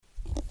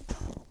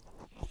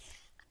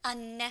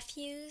On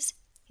Nephews,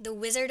 The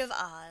Wizard of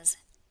Oz,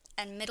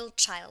 and Middle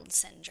Child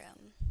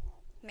Syndrome.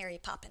 Mary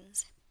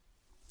Poppins.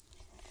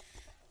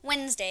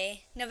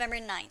 Wednesday, November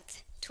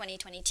 9th,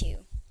 2022.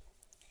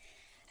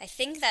 I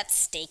think that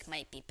steak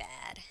might be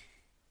bad.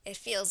 It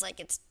feels like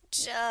it's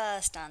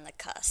just on the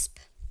cusp.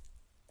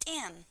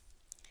 Damn.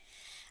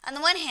 On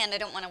the one hand, I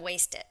don't want to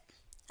waste it.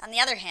 On the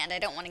other hand, I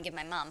don't want to give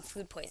my mom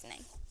food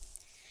poisoning.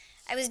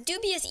 I was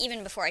dubious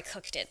even before I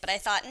cooked it, but I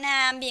thought,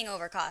 I'm being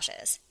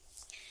overcautious.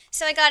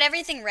 So I got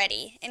everything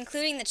ready,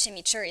 including the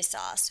chimichurri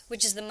sauce,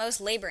 which is the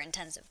most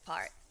labor-intensive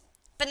part.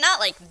 But not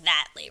like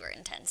that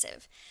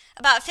labor-intensive.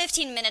 About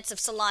 15 minutes of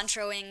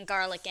cilantroing,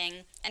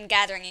 garlicing, and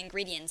gathering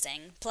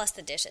ingredientsing, plus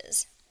the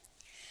dishes.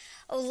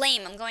 Oh,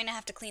 lame, I'm going to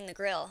have to clean the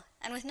grill,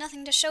 and with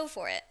nothing to show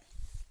for it.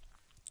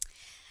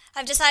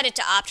 I've decided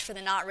to opt for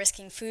the not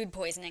risking food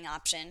poisoning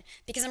option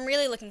because I'm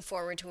really looking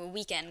forward to a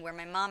weekend where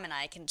my mom and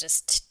I can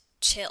just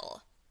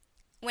chill.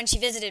 When she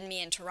visited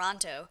me in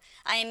Toronto,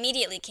 I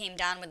immediately came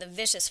down with a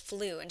vicious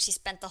flu and she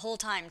spent the whole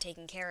time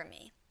taking care of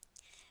me.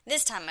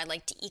 This time I'd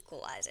like to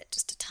equalize it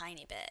just a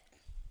tiny bit.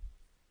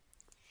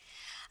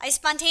 I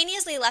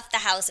spontaneously left the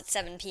house at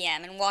 7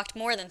 p.m. and walked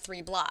more than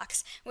 3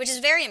 blocks, which is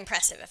very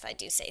impressive if I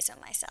do say so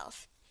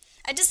myself.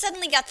 I just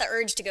suddenly got the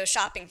urge to go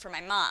shopping for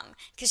my mom,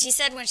 because she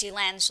said when she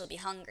lands she'll be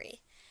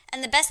hungry.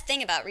 And the best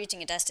thing about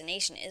reaching a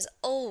destination is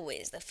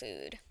always the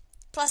food,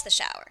 plus the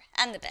shower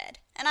and the bed,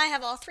 and I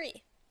have all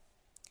 3.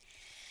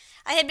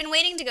 I had been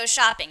waiting to go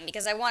shopping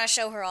because I want to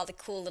show her all the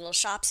cool little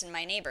shops in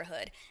my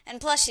neighborhood, and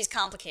plus she's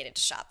complicated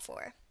to shop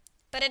for.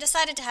 But I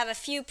decided to have a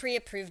few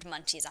pre-approved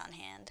munchies on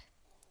hand.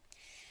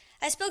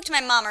 I spoke to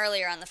my mom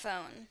earlier on the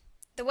phone.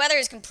 The weather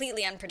is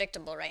completely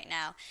unpredictable right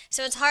now,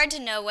 so it's hard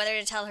to know whether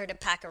to tell her to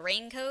pack a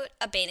raincoat,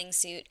 a bathing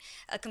suit,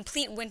 a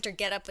complete winter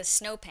get-up with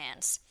snow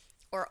pants,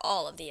 or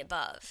all of the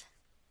above.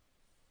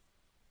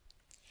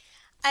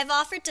 I've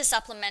offered to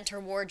supplement her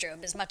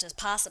wardrobe as much as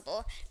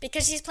possible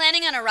because she's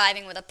planning on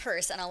arriving with a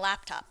purse and a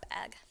laptop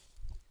bag.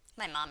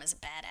 My mom is a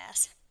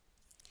badass.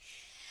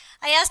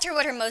 I asked her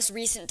what her most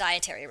recent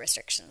dietary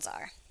restrictions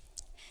are.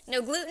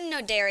 No gluten,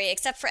 no dairy,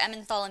 except for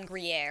Emmenthal and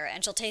Gruyere,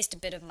 and she'll taste a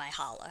bit of my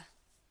challah.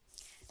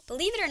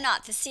 Believe it or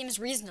not, this seems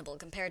reasonable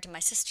compared to my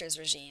sister's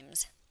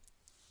regimes.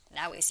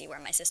 Now we see where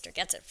my sister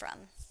gets it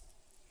from.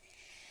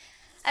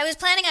 I was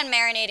planning on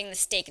marinating the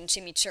steak in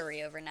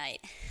chimichurri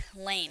overnight.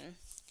 Lame.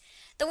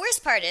 The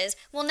worst part is,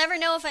 we'll never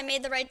know if I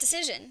made the right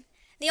decision.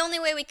 The only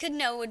way we could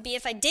know would be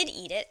if I did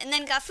eat it and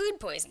then got food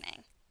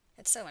poisoning.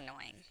 It's so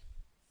annoying.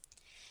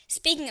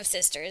 Speaking of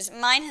sisters,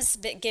 mine has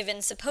been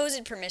given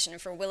supposed permission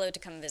for Willow to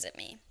come visit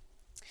me.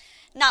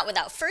 Not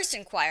without first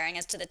inquiring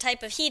as to the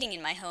type of heating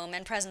in my home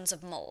and presence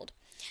of mold.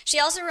 She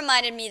also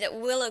reminded me that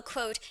Willow,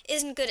 quote,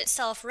 isn't good at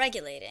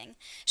self-regulating,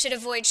 should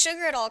avoid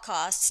sugar at all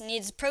costs,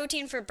 needs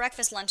protein for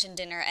breakfast, lunch, and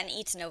dinner, and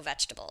eats no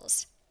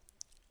vegetables.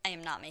 I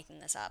am not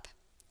making this up.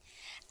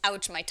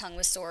 Ouch, my tongue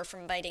was sore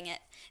from biting it.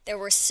 There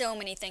were so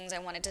many things I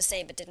wanted to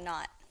say but did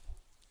not.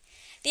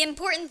 The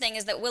important thing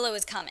is that Willow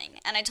is coming,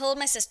 and I told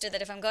my sister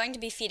that if I'm going to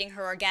be feeding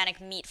her organic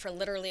meat for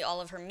literally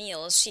all of her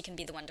meals, she can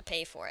be the one to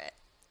pay for it.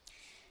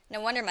 No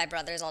wonder my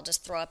brothers all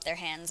just throw up their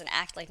hands and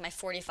act like my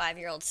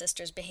 45-year-old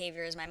sister's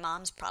behavior is my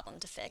mom's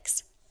problem to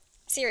fix.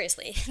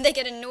 Seriously, they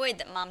get annoyed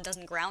that mom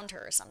doesn't ground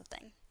her or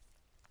something.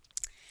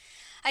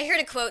 I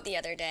heard a quote the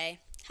other day.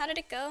 How did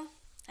it go?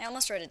 I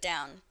almost wrote it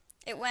down.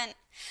 It went,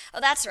 oh,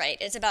 that's right,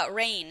 it's about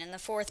rain in the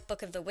 4th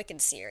book of the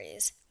Wicked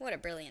series. What a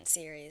brilliant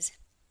series.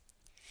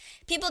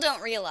 People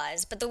don't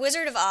realize, but The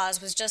Wizard of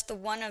Oz was just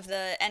one of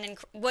an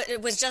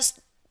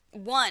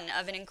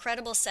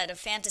incredible set of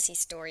fantasy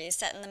stories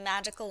set in the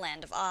magical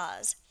land of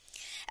Oz.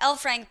 L.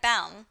 Frank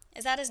Baum,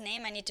 is that his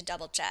name? I need to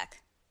double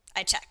check.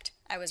 I checked.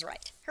 I was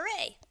right.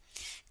 Hooray!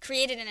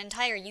 Created an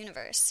entire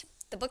universe.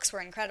 The books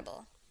were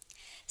incredible.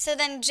 So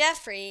then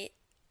Geoffrey...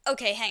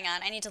 Okay, hang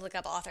on, I need to look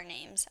up author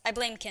names. I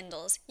blame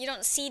Kindles. You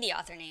don't see the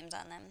author names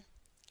on them.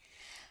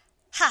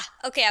 Ha!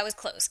 Okay, I was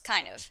close,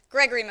 kind of.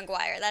 Gregory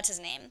Maguire, that's his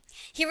name.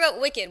 He wrote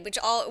Wicked, which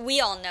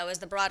we all know as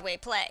the Broadway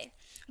play.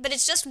 But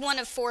it's just one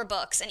of 4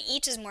 books, and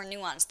each is more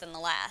nuanced than the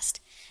last.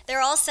 They're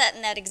all set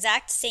in that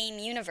exact same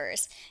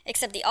universe,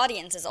 except the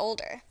audience is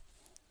older.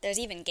 There's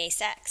even gay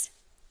sex.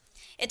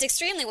 It's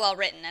extremely well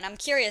written, and I'm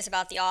curious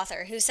about the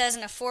author, who says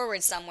in a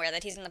foreword somewhere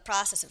that he's in the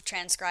process of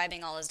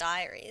transcribing all his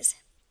diaries.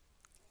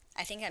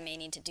 I think I may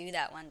need to do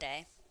that one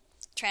day.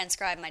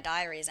 Transcribe my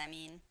diaries, I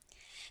mean.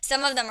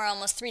 Some of them are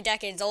almost 3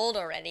 decades old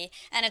already,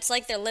 and it's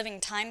like they're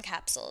living time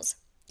capsules.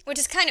 Which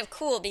is kind of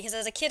cool, because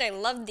as a kid I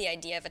loved the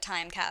idea of a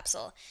time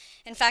capsule.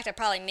 In fact, I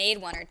probably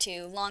made one or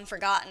 2, long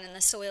forgotten in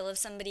the soil of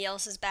somebody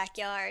else's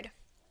backyard.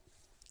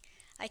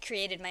 I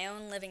created my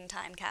own living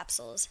time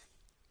capsules.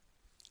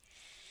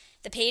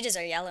 The pages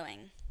are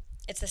yellowing.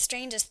 It's the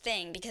strangest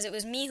thing, because it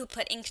was me who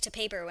put ink to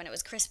paper when it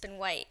was crisp and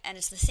white, and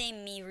it's the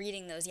same me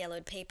reading those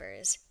yellowed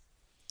papers.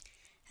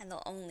 And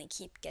they'll only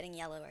keep getting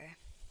yellower.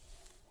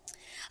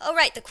 Oh,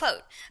 right, the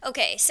quote.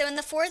 Okay, so in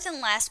the fourth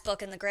and last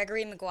book in the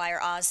Gregory Maguire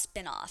Oz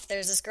spin-off,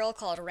 there's this girl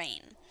called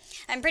Rain.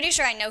 I'm pretty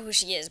sure I know who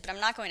she is, but I'm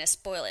not going to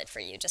spoil it for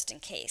you just in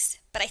case.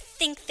 But I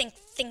think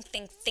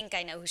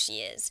I know who she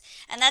is.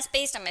 And that's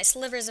based on my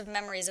slivers of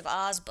memories of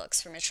Oz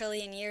books from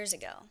 1,000,000,000,000 years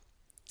ago.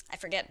 I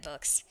forget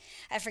books.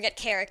 I forget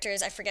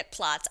characters, I forget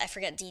plots, I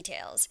forget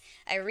details.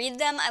 I read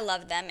them, I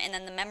love them, and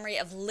then the memory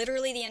of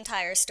literally the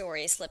entire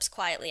story slips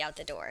quietly out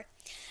the door.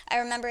 I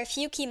remember a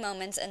few key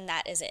moments, and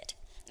that is it.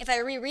 If I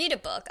reread a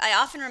book, I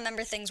often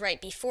remember things right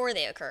before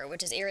they occur,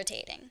 which is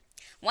irritating.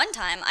 One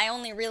time, I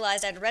only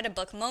realized I'd read a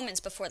book moments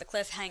before the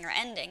cliffhanger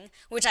ending,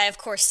 which I of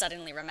course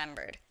suddenly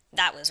remembered.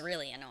 That was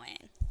really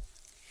annoying.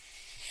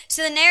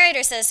 So the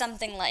narrator says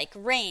something like,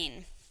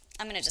 Rain.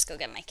 I'm going to just go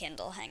get my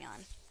Kindle, hang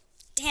on.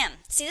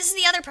 Damn, see, this is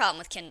the other problem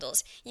with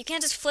Kindles. You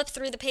can't just flip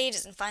through the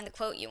pages and find the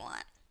quote you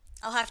want.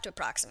 I'll have to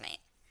approximate.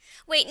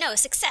 Wait, no,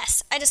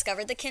 success! I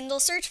discovered the Kindle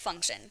search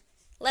function.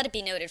 Let it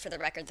be noted for the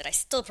record that I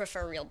still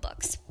prefer real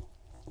books.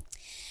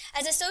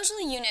 As a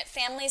social unit,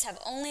 families have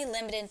only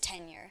limited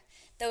tenure,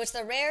 though it's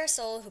the rare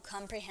soul who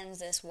comprehends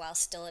this while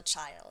still a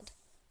child.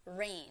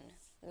 Rain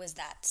was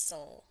that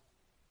soul.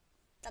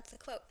 That's the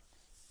quote.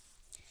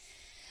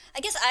 I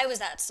guess I was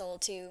that soul,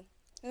 too.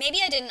 Maybe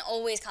I didn't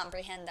always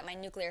comprehend that my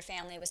nuclear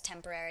family was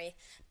temporary,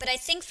 but I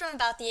think from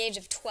about the age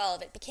of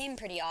 12 it became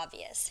pretty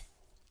obvious.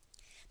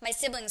 My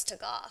siblings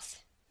took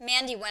off.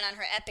 Mandy went on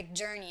her epic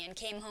journey and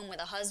came home with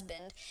a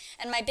husband,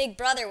 and my big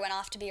brother went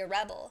off to be a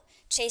rebel,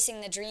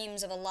 chasing the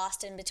dreams of a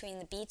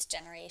lost-in-between-the-beats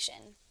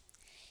generation.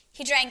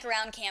 He drank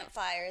around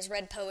campfires,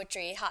 read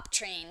poetry, hopped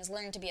trains,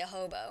 learned to be a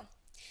hobo.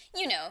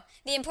 You know,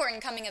 the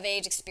important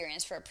coming-of-age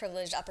experience for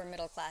privileged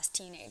upper-middle-class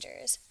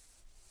teenagers.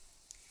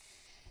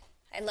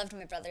 I loved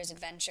my brother's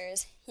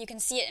adventures. You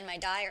can see it in my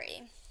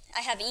diary.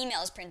 I have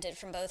emails printed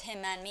from both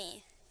him and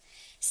me.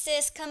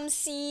 Sis, come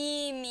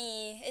see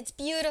me. It's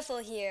beautiful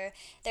here.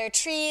 There are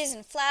trees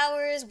and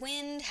flowers,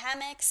 wind,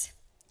 hammocks.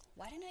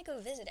 Why didn't I go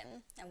visit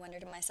him? I wonder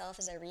to myself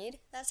as I read.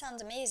 That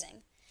sounds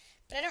amazing.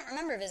 But I don't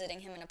remember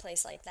visiting him in a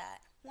place like that.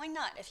 Why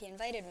not, if he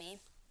invited me?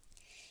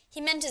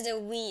 He meant as a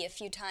we a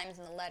few times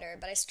in the letter,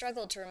 but I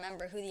struggled to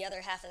remember who the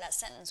other half of that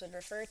sentence would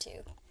refer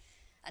to.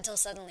 Until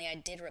suddenly I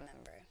did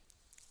remember.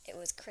 It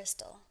was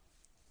Crystal.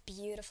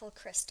 Beautiful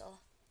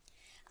Crystal.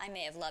 I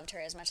may have loved her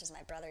as much as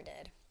my brother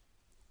did.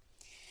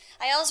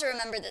 I also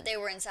remember that they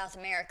were in South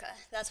America.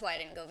 That's why I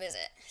didn't go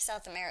visit.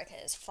 South America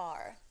is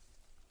far.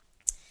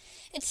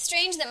 It's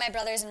strange that my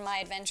brother's and my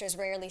adventures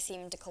rarely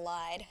seem to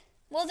collide.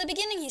 Well, at the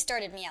beginning he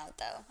started me out,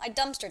 though. I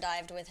dumpster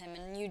dived with him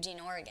in Eugene,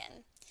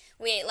 Oregon.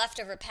 We ate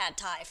leftover pad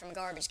thai from a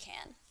garbage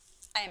can.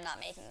 I am not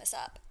making this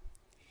up.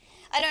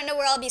 I don't know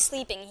where I'll be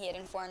sleeping, he had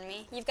informed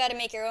me. You've got to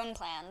make your own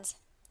plans.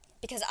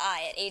 Because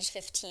I, at age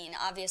 15,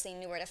 obviously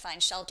knew where to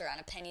find shelter on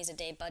a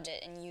pennies-a-day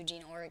budget in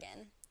Eugene,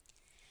 Oregon.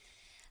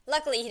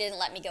 Luckily, he didn't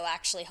let me go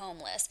actually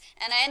homeless,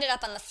 and I ended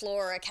up on the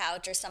floor or a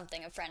couch or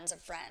something of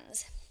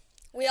friends.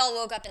 We all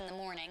woke up in the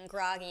morning,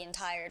 groggy and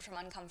tired from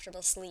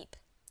uncomfortable sleep.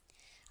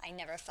 I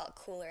never felt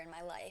cooler in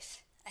my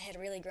life. I had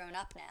really grown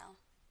up now.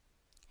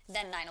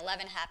 Then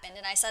 9/11 happened,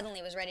 and I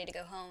suddenly was ready to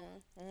go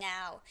home,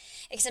 now.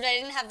 Except I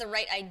didn't have the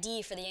right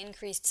ID for the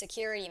increased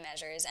security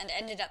measures, and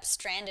ended up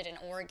stranded in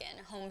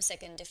Oregon,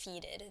 homesick and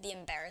defeated, the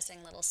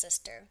embarrassing little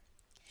sister.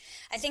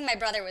 I think my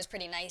brother was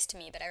pretty nice to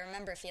me, but I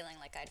remember feeling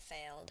like I'd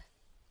failed.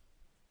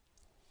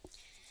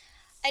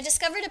 I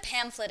discovered a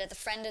pamphlet at the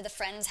friend of the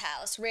friend's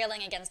house,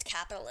 railing against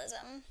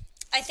capitalism.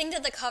 I think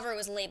that the cover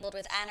was labeled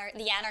with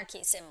the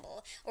anarchy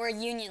symbol, or a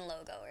union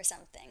logo or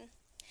something.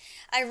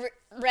 I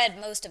read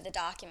most of the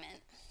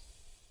document.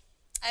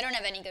 I don't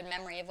have any good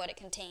memory of what it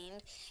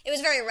contained. It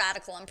was very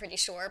radical, I'm pretty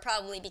sure,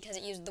 probably because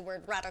it used the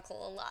word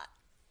radical a lot.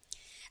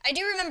 I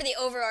do remember the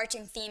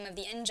overarching theme of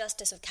the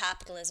injustice of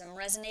capitalism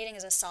resonating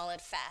as a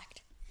solid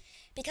fact,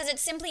 because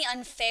it's simply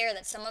unfair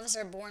that some of us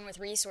are born with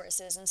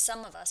resources and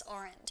some of us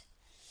aren't.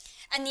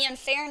 And the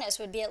unfairness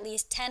would be at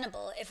least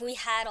tenable if we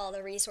had all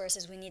the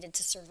resources we needed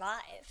to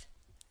survive.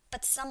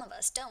 But some of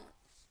us don't.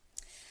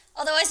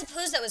 Although I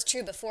suppose that was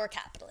true before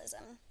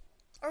capitalism.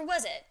 Or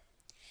was it?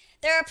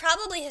 There are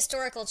probably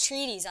historical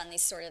treaties on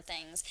these sort of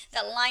things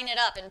that line it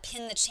up and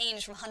pin the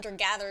change from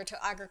hunter-gatherer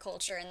to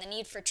agriculture and the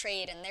need for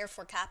trade and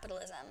therefore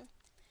capitalism.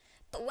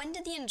 But when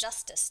did the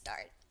injustice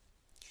start?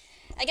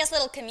 I guess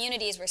little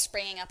communities were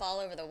springing up all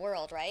over the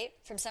world, right?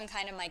 From some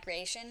kind of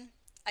migration,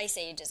 ice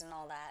ages and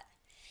all that.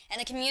 And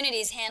the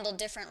communities handled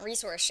different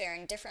resource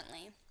sharing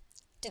differently.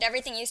 Did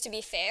everything used to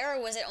be fair,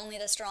 or was it only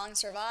the strong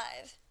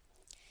survive?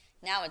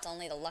 Now it's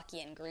only the lucky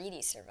and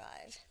greedy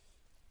survive.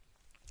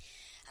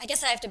 I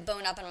guess I have to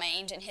bone up on my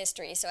ancient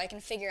history so I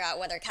can figure out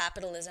whether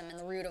capitalism and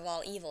the root of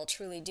all evil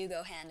truly do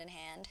go hand in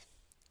hand.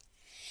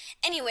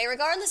 Anyway,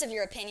 regardless of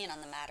your opinion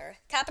on the matter,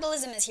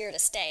 capitalism is here to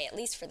stay, at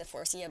least for the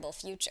foreseeable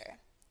future.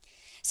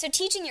 So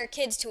teaching your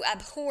kids to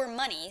abhor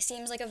money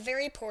seems like a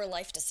very poor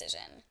life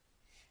decision.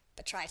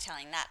 But try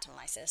telling that to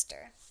my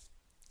sister.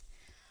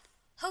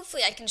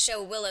 Hopefully I can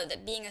show Willow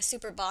that being a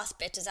super boss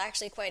bitch is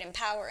actually quite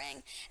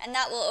empowering, and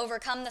that will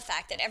overcome the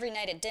fact that every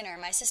night at dinner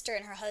my sister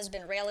and her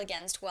husband rail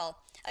against, well,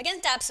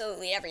 against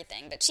absolutely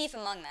everything, but chief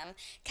among them,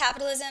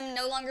 capitalism,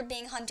 no longer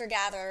being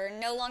hunter-gatherer,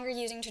 no longer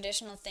using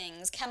traditional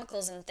things,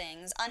 chemicals in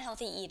things,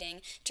 unhealthy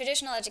eating,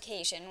 traditional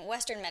education,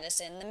 Western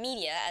medicine, the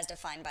media as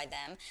defined by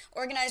them,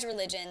 organized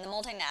religion, the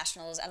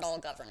multinationals, and all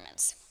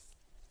governments.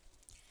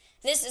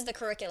 This is the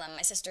curriculum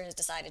my sister has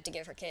decided to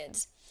give her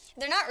kids.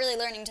 They're not really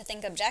learning to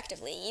think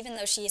objectively, even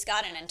though she's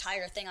got an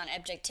entire thing on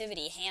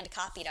objectivity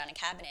hand-copied on a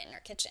cabinet in her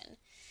kitchen.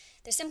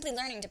 They're simply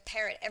learning to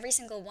parrot every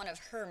single one of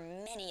her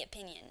many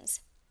opinions.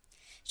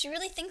 She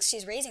really thinks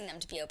she's raising them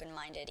to be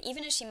open-minded,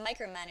 even as she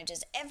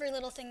micromanages every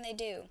little thing they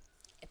do.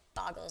 It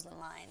boggles the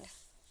mind.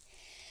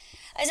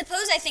 I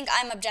suppose I think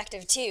I'm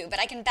objective too, but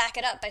I can back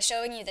it up by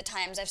showing you the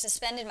times I've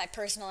suspended my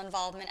personal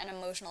involvement and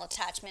emotional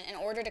attachment in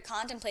order to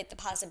contemplate the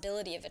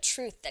possibility of a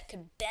truth that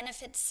could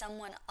benefit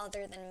someone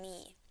other than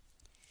me.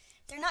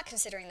 They're not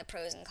considering the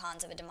pros and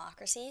cons of a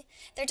democracy.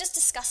 They're just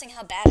discussing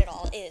how bad it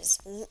all is,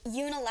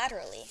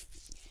 unilaterally.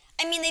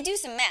 I mean, they do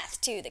some math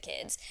too, the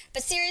kids,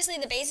 but seriously,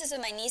 the basis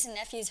of my niece and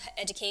nephew's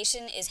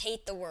education is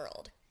hate the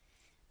world.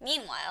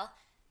 Meanwhile,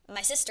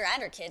 my sister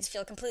and her kids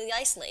feel completely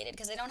isolated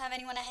because they don't have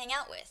anyone to hang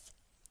out with.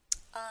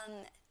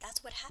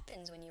 That's what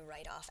happens when you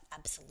write off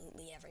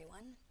absolutely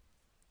everyone.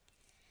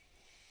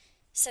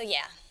 So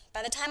yeah,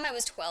 by the time I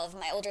was 12,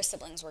 my older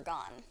siblings were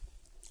gone.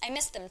 I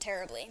missed them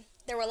terribly.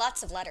 There were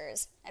lots of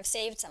letters. I've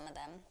saved some of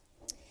them.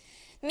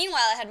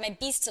 Meanwhile, I had my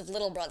beasts of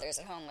little brothers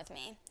at home with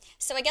me,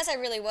 so I guess I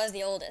really was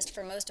the oldest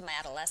for most of my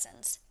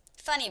adolescence.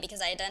 Funny,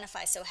 because I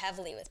identify so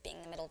heavily with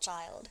being the middle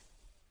child.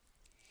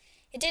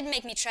 It did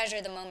make me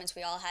treasure the moments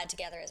we all had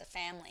together as a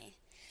family.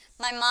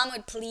 My mom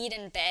would plead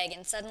and beg,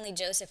 and suddenly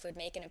Joseph would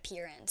make an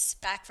appearance,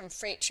 back from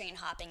freight train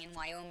hopping in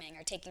Wyoming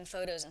or taking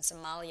photos in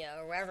Somalia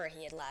or wherever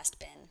he had last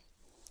been.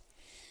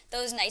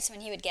 Those nights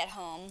when he would get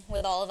home,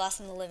 with all of us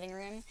in the living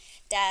room,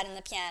 Dad and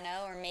the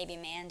piano, or maybe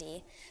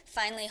Mandy,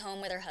 finally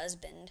home with her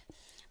husband.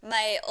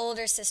 My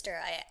older sister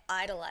I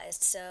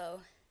idolized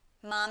so.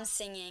 Mom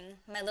singing,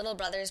 my little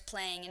brothers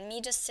playing, and me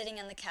just sitting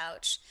on the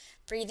couch,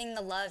 breathing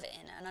the love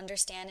in and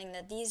understanding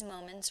that these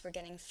moments were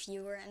getting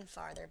fewer and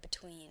farther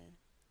between.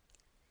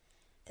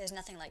 There's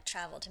nothing like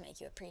travel to make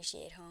you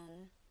appreciate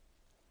home.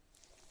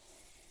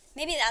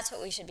 Maybe that's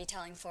what we should be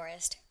telling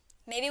Forrest.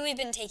 Maybe we've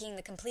been taking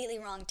the completely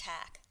wrong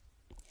tack.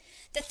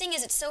 The thing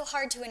is, it's so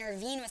hard to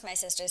intervene with my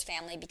sister's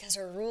family because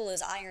her rule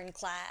is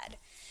ironclad.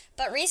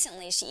 But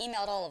recently, she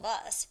emailed all of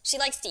us. She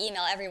likes to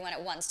email everyone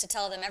at once to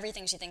tell them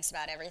everything she thinks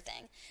about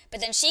everything.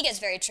 But then she gets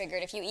very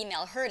triggered if you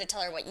email her to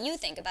tell her what you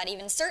think about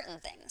even certain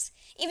things.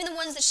 Even the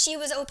ones that she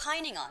was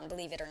opining on,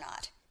 believe it or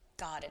not.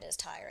 God, it is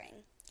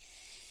tiring.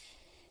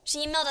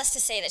 She emailed us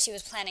to say that she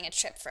was planning a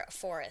trip for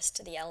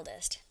Forrest, the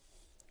eldest.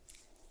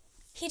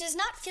 He does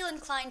not feel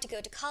inclined to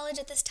go to college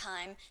at this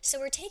time, so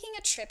we're taking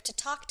a trip to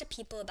talk to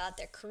people about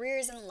their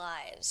careers and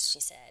lives, she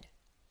said.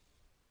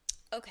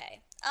 Okay.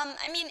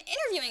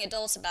 Interviewing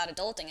adults about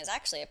adulting is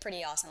actually a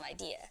pretty awesome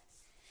idea.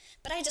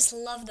 But I just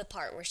love the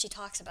part where she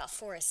talks about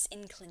Forrest's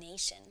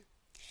inclination.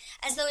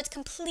 As though it's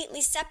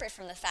completely separate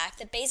from the fact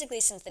that basically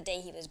since the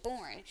day he was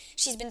born,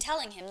 she's been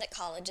telling him that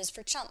college is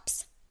for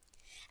chumps.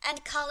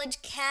 And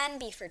college can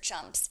be for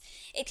chumps.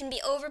 It can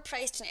be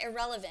overpriced and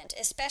irrelevant,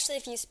 especially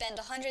if you spend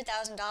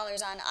 $100,000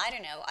 on,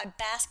 a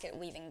basket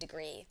weaving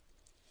degree.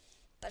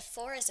 But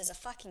Forrest is a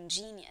fucking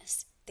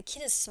genius. The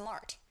kid is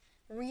smart.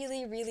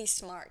 Really, really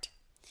smart.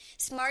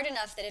 Smart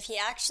enough that if he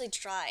actually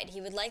tried,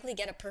 he would likely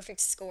get a perfect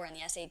score on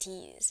the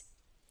SATs.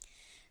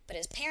 But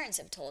his parents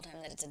have told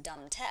him that it's a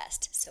dumb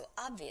test, so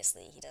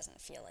obviously he doesn't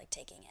feel like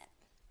taking it.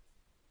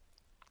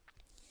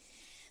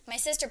 My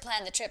sister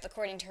planned the trip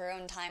according to her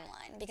own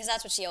timeline, because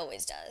that's what she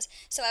always does,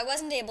 so I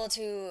wasn't able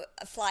to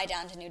fly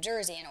down to New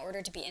Jersey in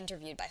order to be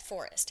interviewed by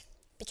Forrest,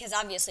 because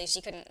obviously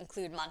she couldn't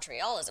include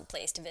Montreal as a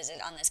place to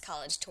visit on this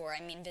college tour.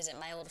 Visit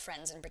my old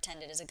friends and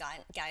pretend it is a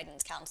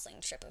guidance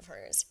counseling trip of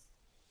hers.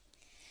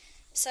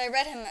 So I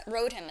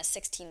wrote him a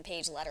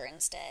 16-page letter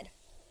instead.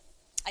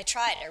 I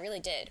tried, I really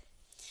did.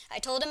 I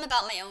told him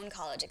about my own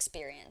college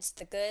experience,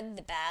 the good,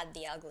 the bad,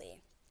 the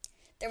ugly.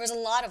 There was a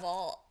lot of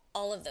all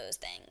of those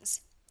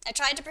things. I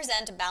tried to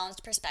present a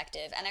balanced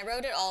perspective, and I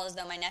wrote it all as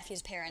though my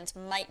nephew's parents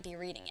might be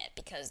reading it,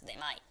 because they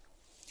might.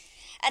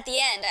 At the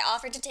end, I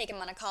offered to take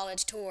him on a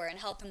college tour and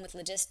help him with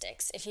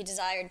logistics if he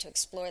desired to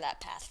explore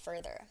that path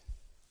further.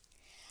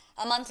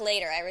 A month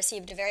later, I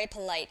received a very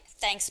polite,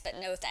 thanks but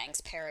no thanks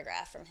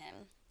paragraph from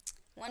him.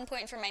 1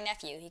 point for my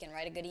nephew, he can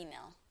write a good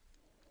email.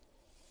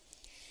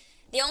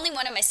 The only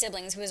one of my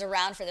siblings who was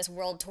around for this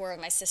world tour of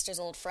my sister's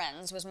old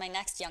friends was my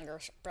next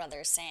younger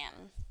brother,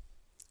 Sam.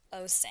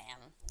 Oh,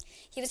 Sam.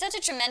 He was such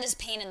a tremendous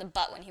pain in the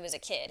butt when he was a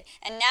kid,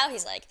 and now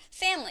he's like,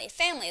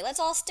 family, let's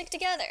all stick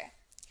together.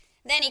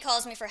 Then he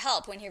calls me for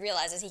help when he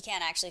realizes he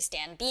can't actually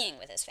stand being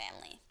with his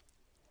family.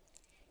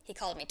 He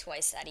called me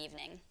twice that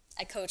evening.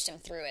 I coached him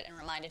through it and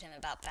reminded him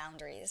about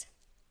boundaries.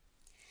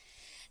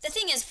 The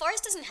thing is,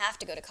 Forrest doesn't have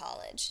to go to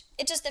college.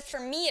 It's just that for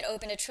me it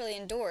opened a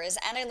trillion doors,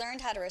 and I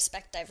learned how to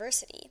respect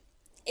diversity.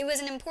 It was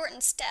an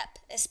important step,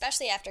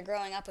 especially after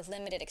growing up with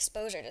limited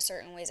exposure to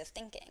certain ways of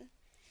thinking.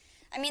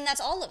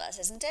 That's all of us,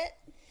 isn't it?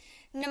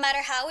 No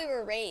matter how we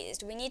were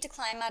raised, we need to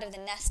climb out of the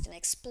nest and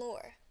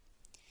explore.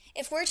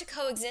 If we're to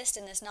coexist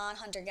in this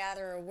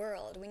non-hunter-gatherer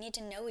world, we need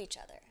to know each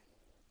other.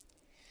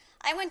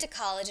 I went to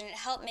college and it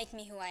helped make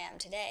me who I am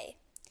today.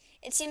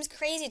 It seems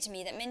crazy to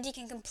me that Mindy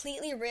can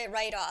completely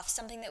write off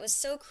something that was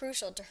so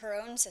crucial to her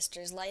own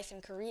sister's life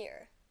and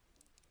career.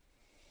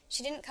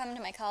 She didn't come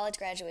to my college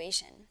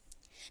graduation.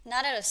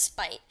 Not out of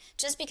spite,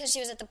 just because she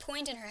was at the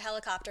point in her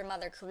helicopter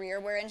mother career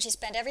wherein she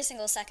spent every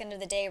single second of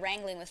the day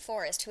wrangling with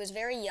Forrest, who was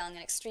very young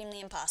and extremely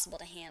impossible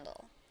to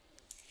handle.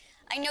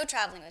 I know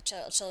traveling with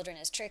children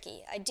is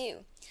tricky, I do,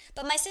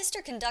 but my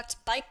sister conducts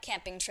bike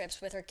camping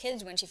trips with her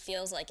kids when she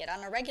feels like it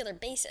on a regular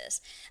basis,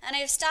 and I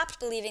have stopped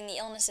believing the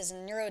illnesses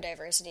and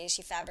neurodiversities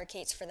she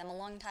fabricates for them a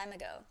long time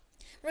ago.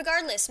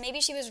 Regardless,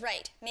 maybe she was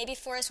right. Maybe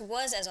Forrest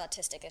was as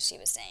autistic as she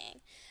was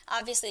saying.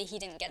 Obviously, he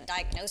didn't get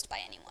diagnosed by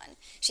anyone.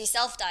 She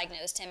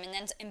self-diagnosed him and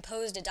then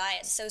imposed a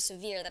diet so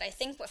severe that I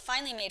think what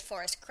finally made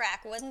Forrest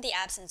crack wasn't the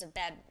absence of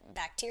bad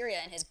bacteria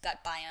in his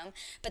gut biome,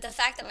 but the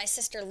fact that my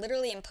sister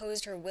literally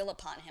imposed her will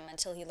upon him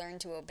until he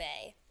learned to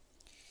obey.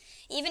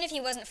 Even if he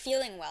wasn't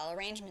feeling well,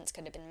 arrangements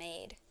could have been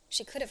made.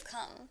 She could have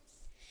come.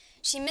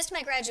 She missed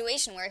my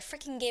graduation where I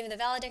frickin' gave the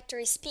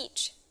valedictory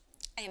speech.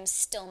 I am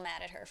still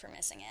mad at her for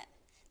missing it.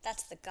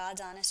 That's the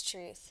God's honest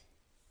truth.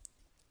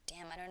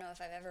 Damn, I don't know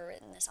if I've ever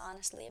written this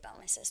honestly about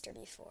my sister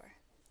before.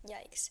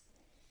 Yikes.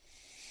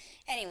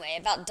 Anyway,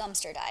 about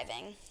dumpster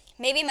diving.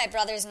 Maybe my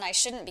brothers and I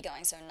shouldn't be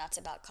going so nuts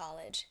about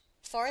college.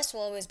 Forrest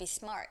will always be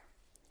smart.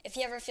 If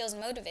he ever feels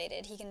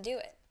motivated, he can do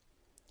it.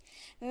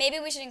 Maybe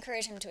we should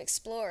encourage him to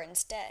explore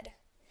instead.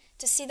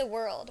 To see the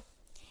world.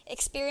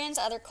 Experience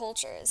other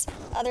cultures,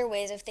 other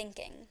ways of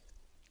thinking.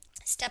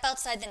 Step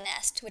outside the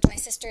nest, which my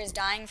sister is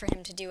dying for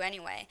him to do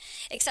anyway,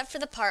 except for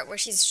the part where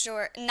she's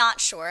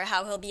not sure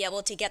how he'll be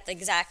able to get the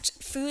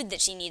exact food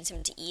that she needs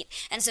him to eat,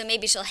 and so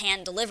maybe she'll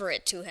hand deliver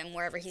it to him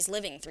wherever he's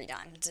living 3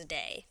 times a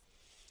day.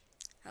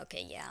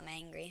 Okay, yeah, I'm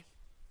angry.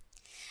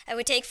 I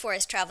would take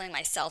Forrest traveling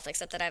myself,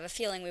 except that I have a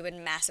feeling we would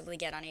massively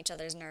get on each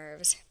other's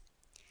nerves.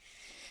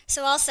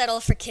 So I'll settle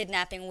for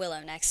kidnapping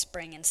Willow next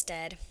spring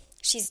instead.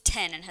 She's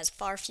 10 and has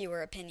far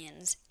fewer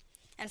opinions.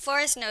 And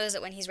Forrest knows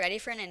that when he's ready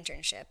for an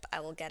internship,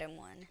 I will get him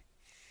one.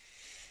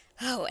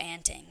 Oh,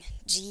 anting.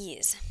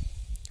 Jeez.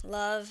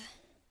 Love.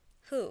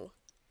 Who?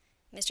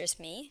 Mistress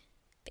Me?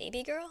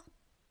 Baby girl?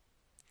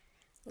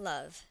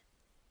 Love.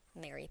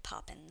 Mary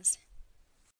Poppins.